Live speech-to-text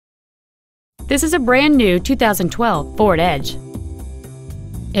This is a brand new 2012 Ford Edge.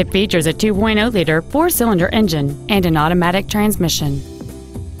 It features a 2.0-liter four-cylinder engine and an automatic transmission.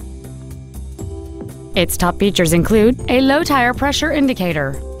 Its top features include a low tire pressure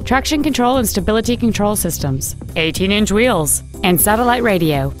indicator, traction control and stability control systems, 18-inch wheels, and satellite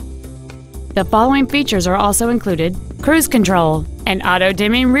radio. The following features are also included: cruise control, an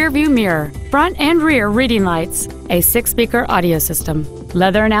auto-dimming rear-view mirror, front and rear reading lights, a 6-speaker audio system,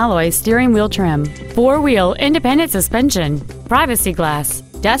 leather and alloy steering wheel trim, 4-wheel independent suspension, privacy glass,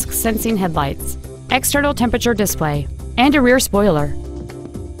 dusk sensing headlights, external temperature display, and a rear spoiler.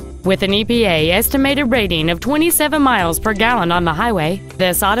 With an EPA estimated rating of 27 miles per gallon on the highway,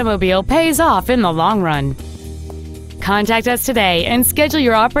 this automobile pays off in the long run. Contact us today and schedule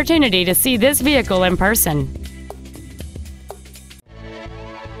your opportunity to see this vehicle in person.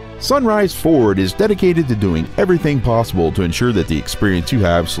 Sunrise Ford is dedicated to doing everything possible to ensure that the experience you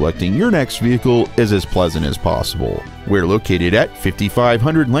have selecting your next vehicle is as pleasant as possible. We're located at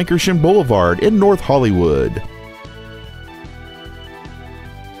 5500 Lankershim Boulevard in North Hollywood.